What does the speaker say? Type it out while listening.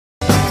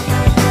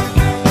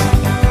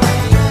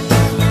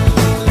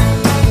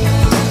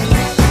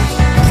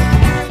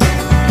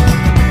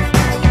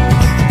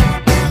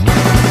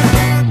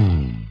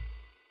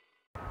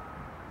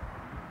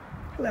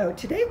Hello,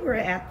 today we're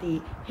at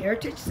the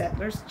Heritage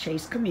Settlers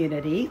Chase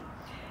community,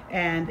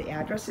 and the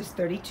address is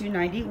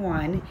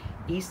 3291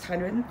 East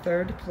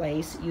 103rd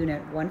Place,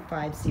 Unit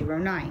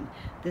 1509.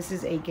 This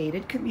is a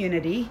gated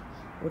community.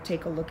 We'll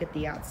take a look at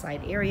the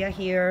outside area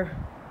here.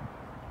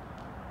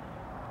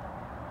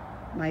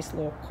 Nice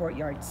little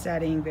courtyard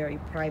setting, very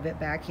private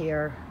back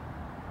here.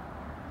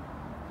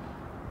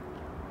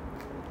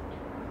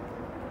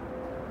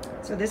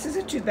 So this is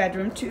a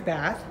 2-bedroom,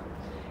 2-bath.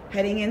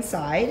 Heading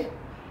inside,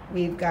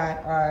 we've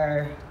got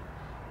our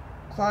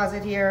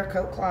closet here,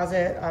 coat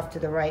closet off to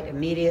the right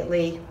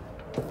immediately.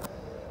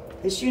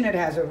 This unit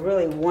has a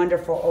really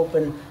wonderful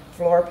open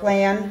floor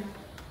plan.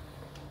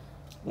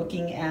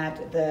 Looking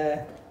at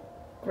the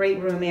great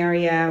room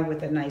area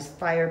with a nice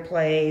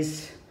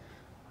fireplace.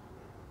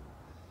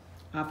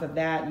 Off of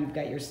that, you've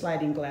got your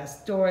sliding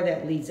glass door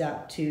that leads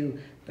up to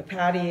the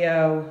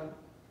patio.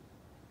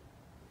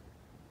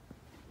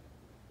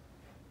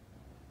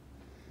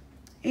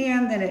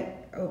 And then it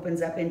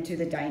opens up into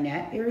the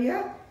dinette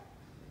area,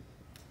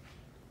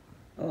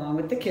 along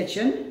with the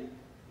kitchen.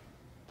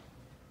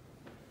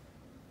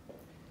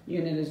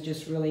 Unit is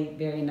just really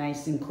very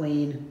nice and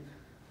clean,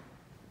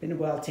 been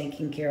well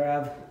taken care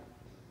of.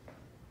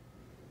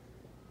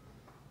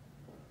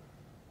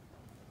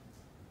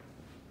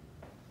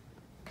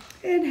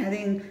 And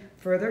heading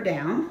further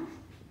down,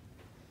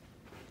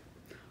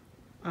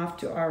 off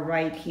to our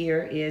right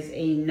here is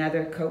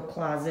another coat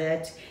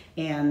closet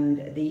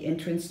and the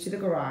entrance to the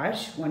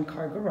garage,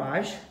 1-car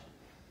garage.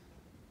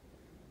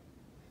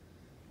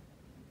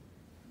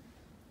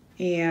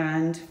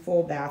 And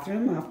full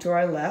bathroom off to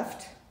our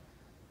left.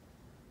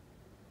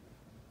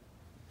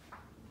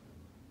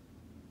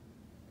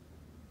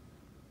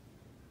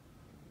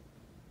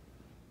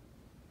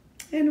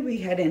 And we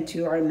head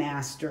into our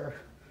master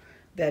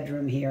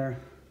bedroom here.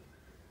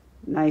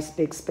 Nice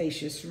big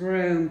spacious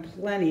room,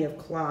 plenty of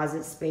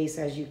closet space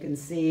as you can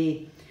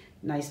see.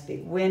 Nice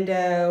big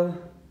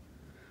window,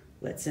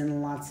 lets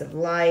in lots of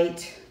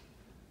light.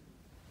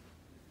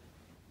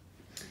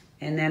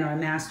 And then our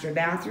master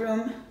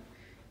bathroom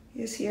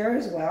is here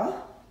as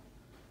well.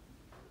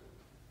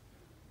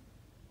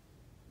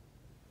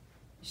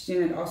 This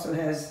unit also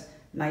has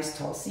nice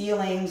tall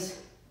ceilings.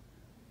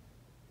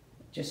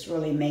 Just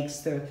really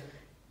makes the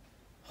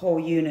whole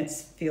unit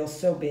feel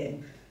so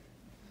big.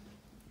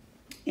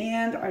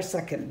 And our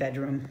second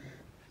bedroom.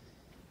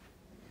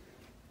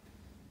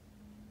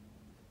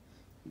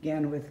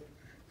 Again with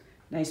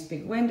nice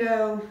big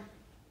window.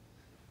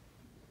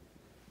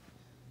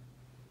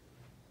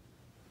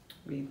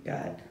 We've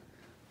got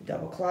a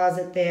double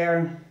closet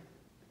there.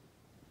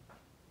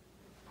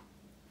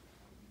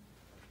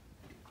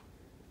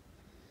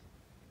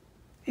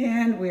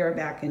 And we are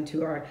back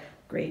into our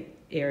great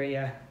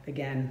area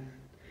again.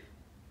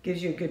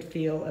 Gives you a good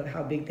feel of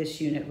how big this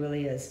unit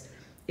really is.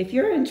 If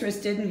you're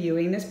interested in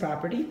viewing this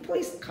property,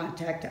 please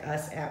contact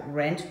us at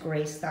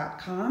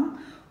rentgrace.com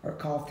or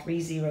call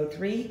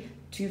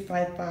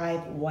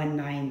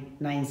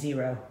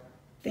 303-255-1990.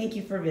 Thank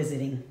you for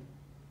visiting.